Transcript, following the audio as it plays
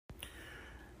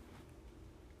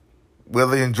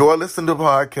Whether you enjoy listening to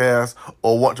podcasts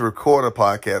or want to record a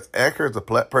podcast, Anchor is the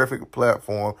perfect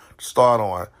platform to start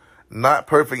on. Not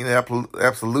perfect in the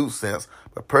absolute sense,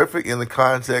 but perfect in the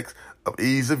context of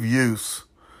ease of use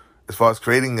as far as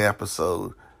creating the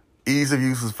episode, ease of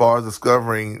use as far as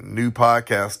discovering new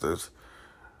podcasters,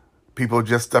 people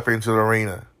just stepping into the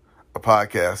arena of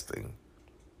podcasting.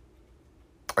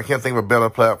 I can't think of a better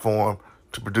platform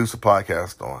to produce a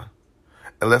podcast on.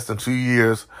 In less than 2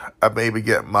 years, I maybe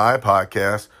get my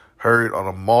podcast heard on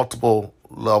a multiple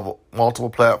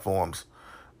platforms,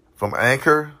 from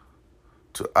Anchor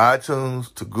to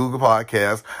iTunes to Google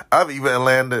Podcasts. I've even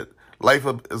landed Life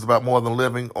is About More Than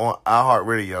Living on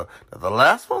iHeartRadio. Now, the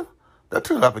last one, that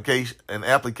took an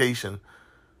application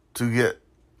to get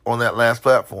on that last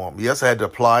platform. Yes, I had to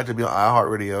apply to be on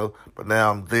iHeartRadio, but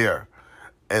now I'm there.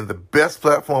 And the best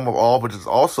platform of all, which is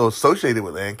also associated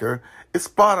with Anchor, is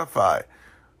Spotify.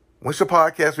 Once your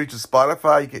podcast reaches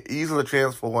Spotify, you can easily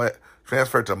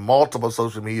transfer it to multiple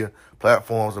social media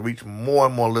platforms and reach more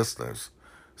and more listeners.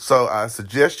 So I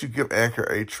suggest you give Anchor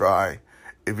a try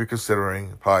if you're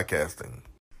considering podcasting.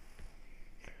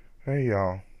 Hey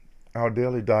y'all, our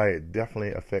daily diet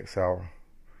definitely affects our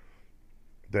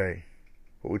day.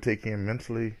 What we take in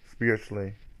mentally,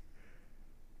 spiritually,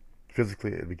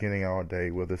 physically at the beginning of our day,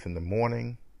 whether it's in the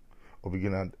morning or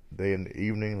begin our day in the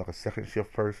evening like a second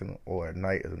shift person, or at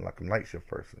night as like a night shift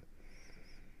person.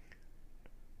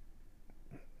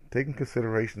 Take in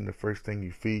consideration the first thing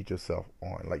you feed yourself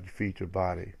on, like you feed your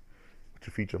body, what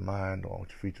you feed your mind on, what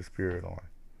you feed your spirit on.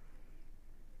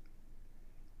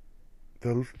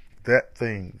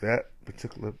 That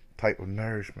particular type of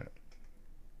nourishment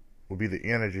will be the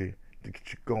energy to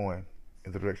get you going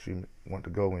in the direction you want to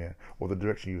go in, or the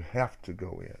direction you have to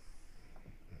go in.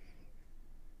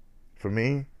 For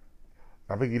me,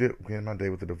 I begin my day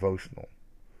with a devotional,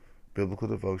 biblical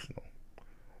devotional.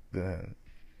 Then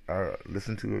I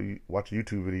watch a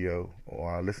YouTube video,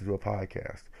 or I listen to a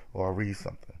podcast, or I read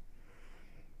something.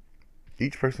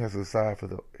 Each person has to decide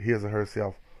for his or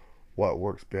herself what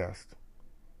works best.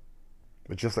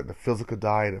 But just like the physical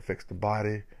diet affects the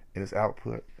body and its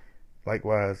output,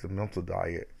 likewise the mental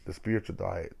diet, the spiritual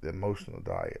diet, the emotional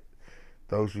diet,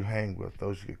 those you hang with,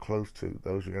 those you get close to,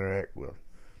 those you interact with,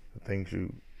 the things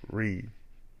you read,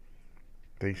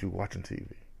 things you watch on TV.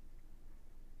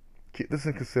 Keep this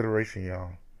in consideration,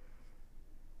 y'all.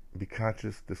 Be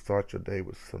conscious to start your day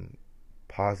with some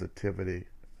positivity,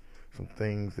 some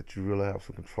things that you really have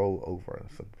some control over, and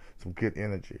some good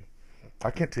energy.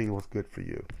 I can't tell you what's good for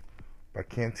you, but I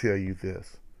can tell you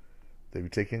this: that if you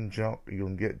take in junk, you're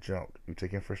going to get junk. If you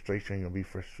take in frustration, you're going to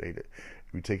be frustrated.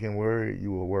 If you take in worry,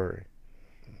 you will worry.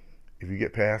 If you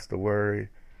get past the worry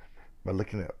by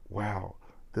looking at, wow,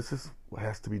 this is what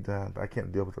has to be done, but I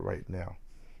can't deal with it right now.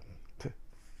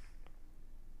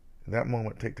 In that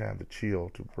moment, take time to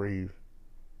chill, to breathe.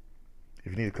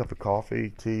 If you need a cup of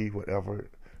coffee, tea, whatever,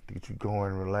 to get you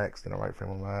going, relaxed, in the right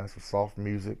frame of mind, some soft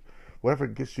music, whatever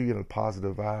gets you in a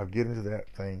positive vibe, get into that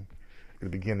thing at the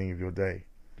beginning of your day.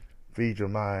 Feed your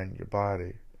mind, your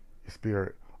body, your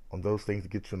spirit on those things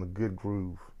that get you in a good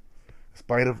groove. In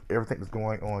spite of everything that's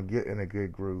going on, get in a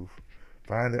good groove.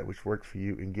 Find that which works for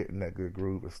you and get in that good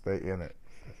groove and stay in it.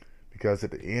 Because at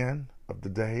the end of the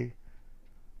day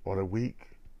or the week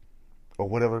or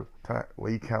whatever time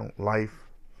where you count life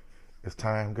as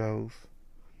time goes,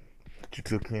 that you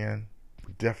took in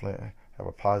will definitely have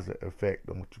a positive effect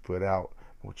on what you put out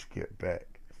and what you get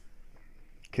back.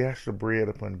 Cast your bread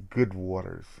upon good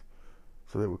waters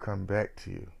so that it will come back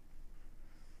to you.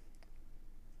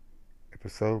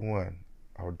 Episode 1,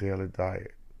 our daily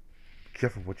diet. Be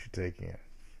careful what you take in.